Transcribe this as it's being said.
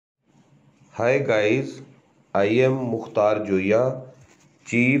Hi guys, I am Mukhtar Joiya,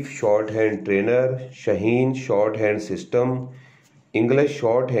 Chief Shorthand Trainer, Shaheen Shorthand System, English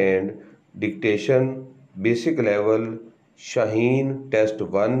Shorthand, Dictation, Basic Level, Shaheen Test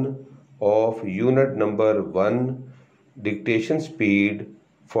 1 of Unit Number 1, Dictation Speed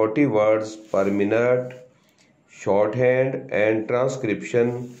 40 words per minute, Shorthand and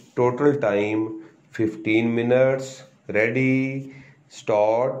Transcription, Total Time 15 minutes, Ready,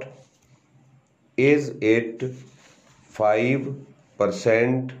 Start. Is it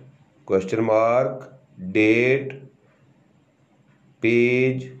 5%? Question mark. Date.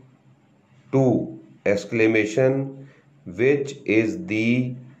 Page 2. Exclamation. Which is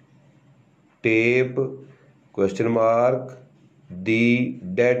the tape? Question mark. The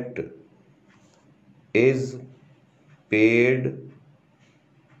debt is paid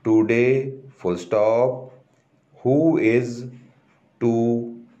today. Full stop. Who is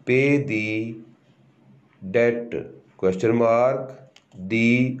to pay the debt? Question mark.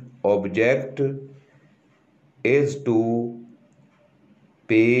 The object is to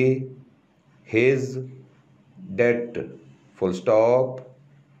pay his debt. Full stop.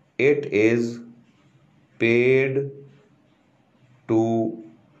 It is paid to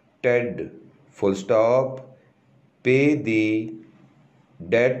Ted. Full stop. Pay the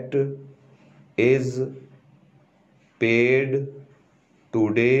debt is paid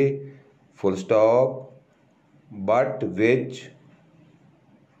today. Full stop. But which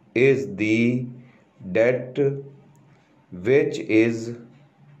is the debt which is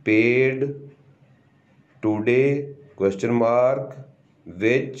paid today? Question mark.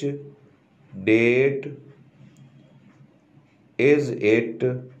 Which date is it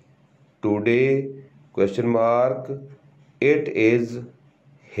today? Question mark. It is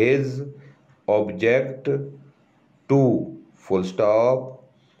his object to. Full stop.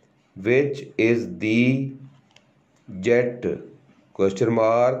 Which is the jet? Question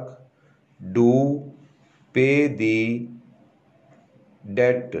mark. Do pay the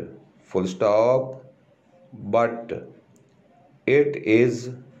debt. Full stop. But it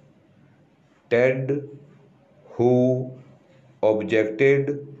is Ted who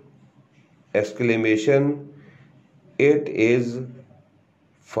objected. Exclamation. It is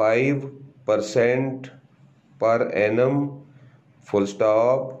 5% per annum. Full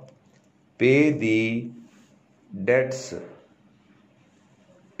stop. Pay the debts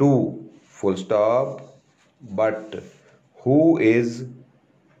to. Full stop. But who is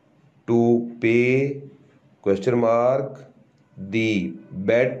to pay? Question mark. The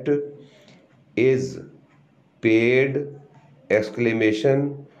bet is paid.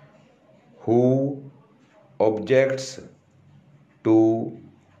 Exclamation. Who objects to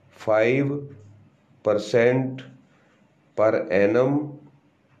 5% per annum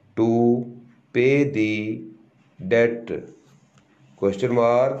to pay the debt? Question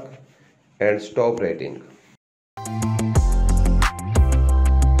mark. And stop writing.